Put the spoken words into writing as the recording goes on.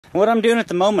What I'm doing at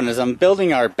the moment is I'm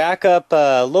building our backup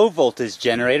low voltage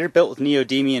generator built with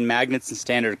neodymium magnets and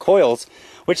standard coils,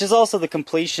 which is also the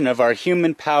completion of our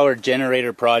human powered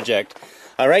generator project.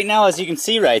 Right now, as you can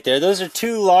see right there, those are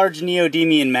two large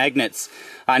neodymium magnets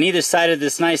on either side of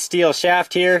this nice steel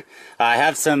shaft here. I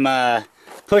have some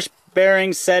push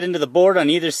bearings set into the board on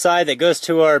either side that goes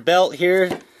to our belt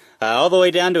here, all the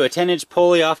way down to a 10-inch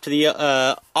pulley off to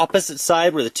the opposite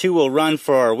side where the two will run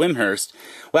for our Wimhurst.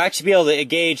 We'll actually be able to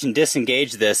engage and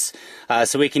disengage this,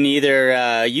 so we can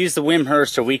either use the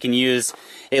Wimhurst or we can use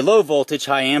a low voltage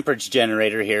high amperage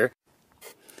generator here.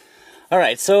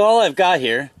 Alright, so all I've got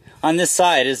here on this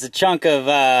side is a chunk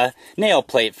of nail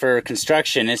plate for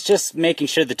construction. It's just making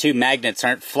sure the two magnets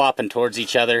aren't flopping towards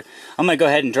each other. I'm going to go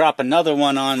ahead and drop another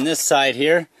one on this side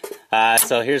here.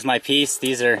 So here's my piece.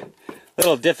 These are a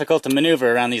little difficult to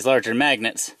maneuver around these larger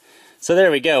magnets. So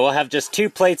there we go. We'll have just two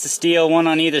plates of steel, one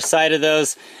on either side of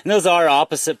those. And those are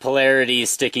opposite polarities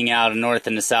sticking out, a north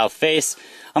and a south face.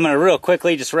 I'm going to real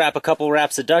quickly just wrap a couple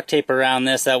wraps of duct tape around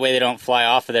this, that way they don't fly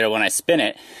off of there when I spin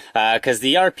it. Because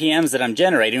the RPMs that I'm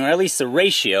generating, or at least the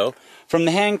ratio, from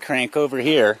the hand crank over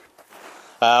here,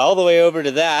 all the way over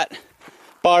to that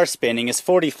bar spinning is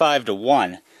 45 to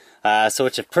 1. So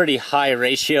it's a pretty high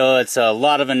ratio. It's a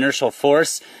lot of inertial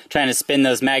force trying to spin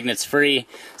those magnets free.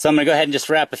 So I'm going to go ahead and just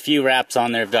wrap a few wraps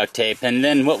on there of duct tape. And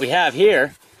then what we have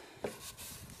here,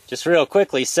 just real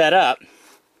quickly set up,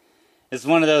 is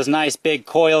one of those nice big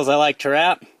coils I like to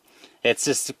wrap. It's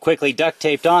just quickly duct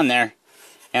taped on there.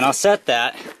 And I'll set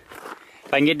that.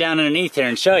 If I can get down underneath here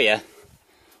and show you,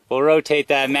 we'll rotate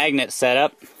that magnet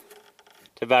setup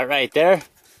to about right there.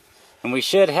 And we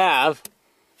should have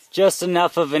just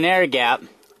enough of an air gap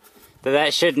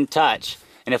that shouldn't touch.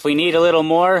 And if we need a little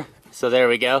more, so there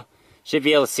we go, should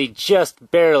be able to see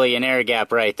just barely an air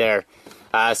gap right there.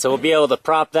 So we'll be able to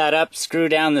prop that up, screw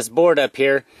down this board up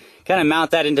here, kind of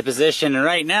mount that into position. And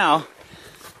right now,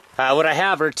 what I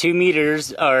have are 2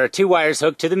 wires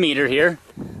hooked to the meter here,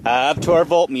 up to our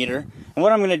voltmeter. And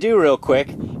what I'm going to do real quick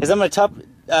is I'm going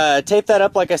to tape that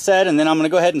up like I said, and then I'm going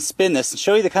to go ahead and spin this and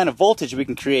show you the kind of voltage we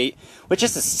can create with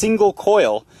just a single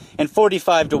coil and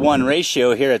 45 to 1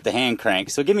 ratio here at the hand crank.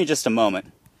 So give me just a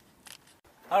moment.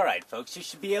 Alright folks, you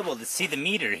should be able to see the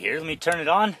meter here. Let me turn it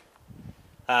on.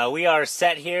 We are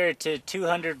set here to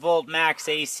 200 volt max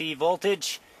AC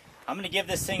voltage. I'm going to give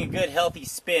this thing a good healthy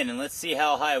spin and let's see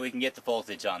how high we can get the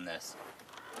voltage on this.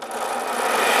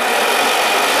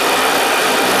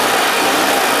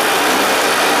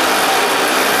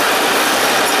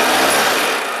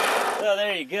 So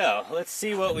there you go. Let's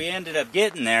see what we ended up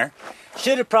getting there.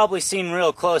 Should have probably seen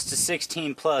real close to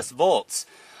 16 plus volts.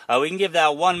 We can give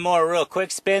that one more real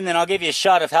quick spin, then I'll give you a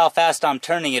shot of how fast I'm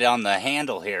turning it on the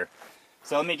handle here.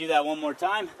 So let me do that one more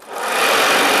time.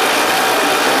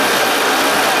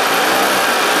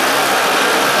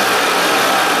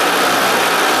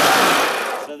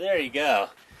 So there you go.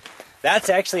 That's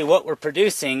actually what we're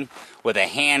producing with a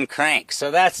hand crank. So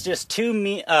that's just two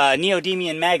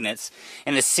neodymium magnets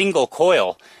in a single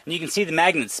coil. And you can see the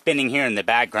magnets spinning here in the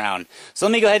background. So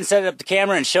let me go ahead and set up the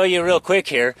camera and show you real quick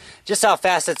here just how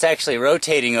fast it's actually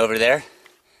rotating over there.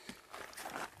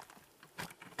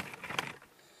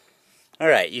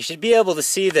 Alright, you should be able to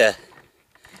see the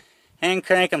hand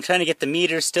crank. I'm trying to get the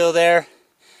meter still there.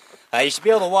 You should be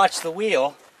able to watch the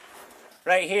wheel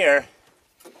right here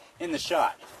in the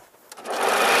shot.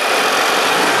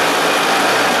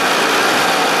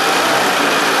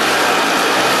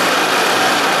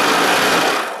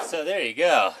 So there you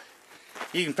go.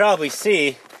 You can probably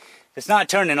see it's not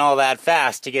turning all that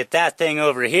fast to get that thing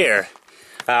over here,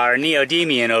 our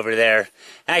neodymium over there,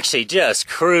 actually just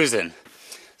cruising.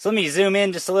 So let me zoom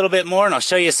in just a little bit more and I'll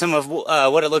show you some of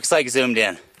what it looks like zoomed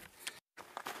in.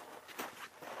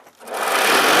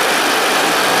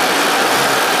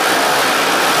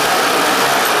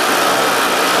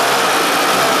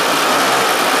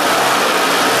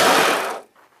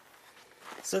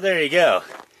 So there you go.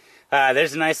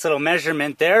 There's a nice little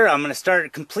measurement there. I'm going to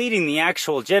start completing the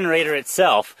actual generator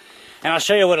itself, and I'll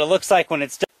show you what it looks like when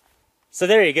it's done. So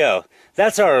there you go.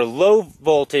 That's our low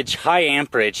voltage, high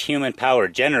amperage human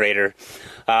powered generator.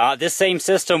 This same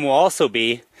system will also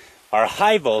be our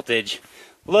high voltage,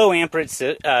 low amperage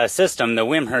system, the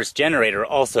Wimhurst generator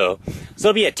also. So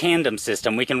it'll be a tandem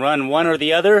system. We can run one or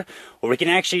the other, or we can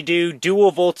actually do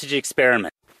dual voltage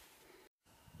experiments.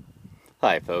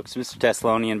 Hi folks, Mr.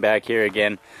 Thessalonian back here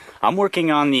again. I'm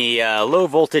working on the low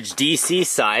voltage DC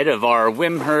side of our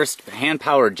Wimhurst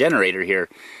hand-powered generator here.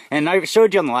 And I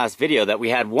showed you on the last video that we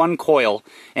had one coil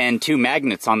and 2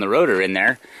 magnets on the rotor in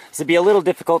there. So it'd be a little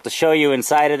difficult to show you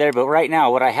inside of there, but right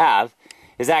now what I have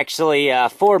is actually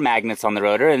 4 magnets on the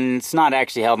rotor, and it's not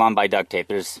actually held on by duct tape.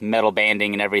 There's metal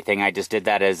banding and everything. I just did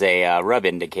that as a rub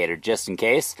indicator just in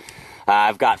case.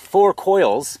 I've got 4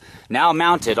 coils now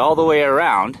mounted all the way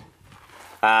around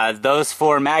those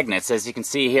 4 magnets. As you can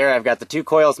see here, I've got the 2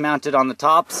 coils mounted on the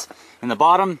tops and the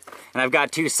bottom, and I've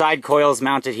got 2 side coils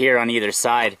mounted here on either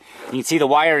side. You can see the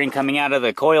wiring coming out of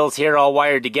the coils here all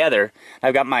wired together.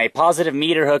 I've got my positive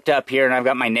meter hooked up here, and I've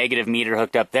got my negative meter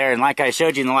hooked up there. And like I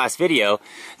showed you in the last video,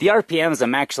 the RPMs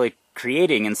I'm actually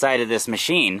creating inside of this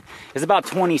machine is about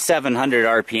 2,700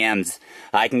 RPMs.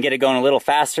 I can get it going a little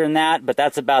faster than that, but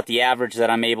that's about the average that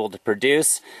I'm able to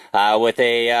produce with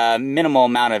a minimal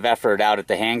amount of effort out at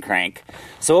the hand crank.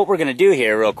 So what we're going to do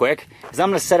here real quick is I'm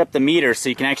going to set up the meter so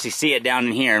you can actually see it down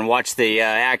in here and watch the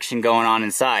action going on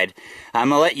inside. I'm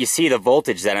going to let you see the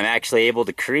voltage that I'm actually able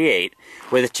to create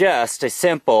with just a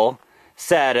simple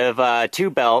set of 2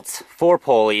 belts, 4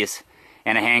 pulleys,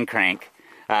 and a hand crank.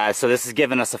 So this is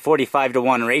giving us a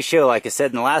 45-to-1 ratio, like I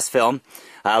said in the last film.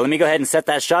 Let me go ahead and set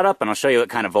that shot up, and I'll show you what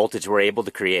kind of voltage we're able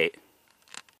to create.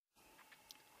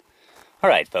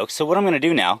 Alright folks, so what I'm going to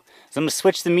do now is I'm going to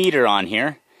switch the meter on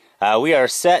here. We are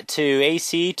set to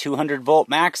AC 200 volt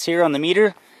max here on the meter,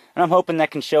 and I'm hoping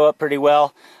that can show up pretty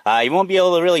well. You won't be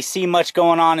able to really see much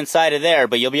going on inside of there,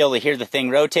 but you'll be able to hear the thing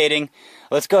rotating.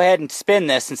 Let's go ahead and spin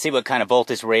this and see what kind of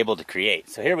voltage we're able to create.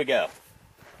 So here we go.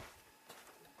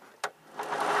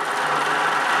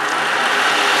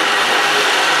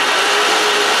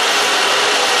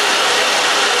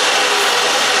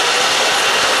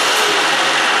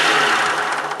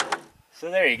 So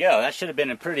there you go. That should have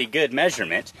been a pretty good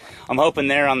measurement. I'm hoping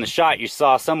there on the shot you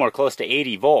saw somewhere close to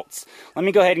 80 volts. Let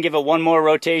me go ahead and give it one more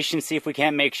rotation, see if we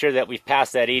can't make sure that we've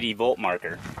passed that 80 volt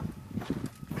marker.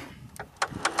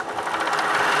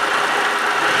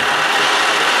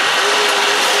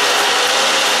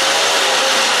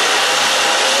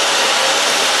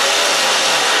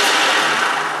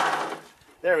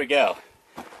 There we go.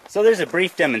 So there's a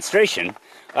brief demonstration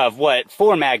of what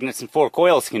 4 magnets and 4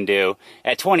 coils can do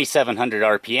at 2,700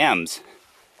 RPMs.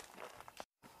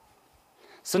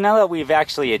 So now that we've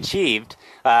actually achieved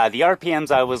the RPMs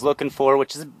I was looking for,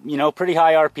 which is, you know, pretty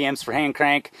high RPMs for hand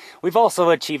crank, we've also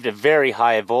achieved a very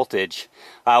high voltage.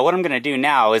 What I'm going to do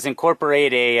now is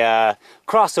incorporate a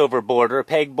crossover board, or a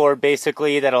peg board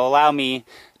basically, that'll allow me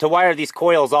to wire these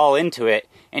coils all into it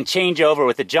and change over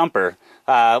with a jumper.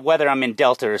 Whether I'm in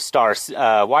delta or star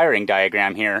wiring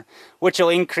diagram here, which will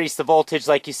increase the voltage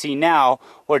like you see now,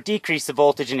 or decrease the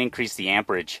voltage and increase the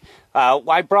amperage.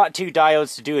 I brought 2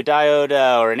 diodes to do a diode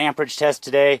or an amperage test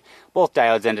today. Both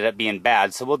diodes ended up being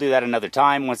bad, so we'll do that another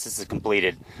time once this is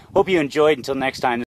completed. Hope you enjoyed. Until next time.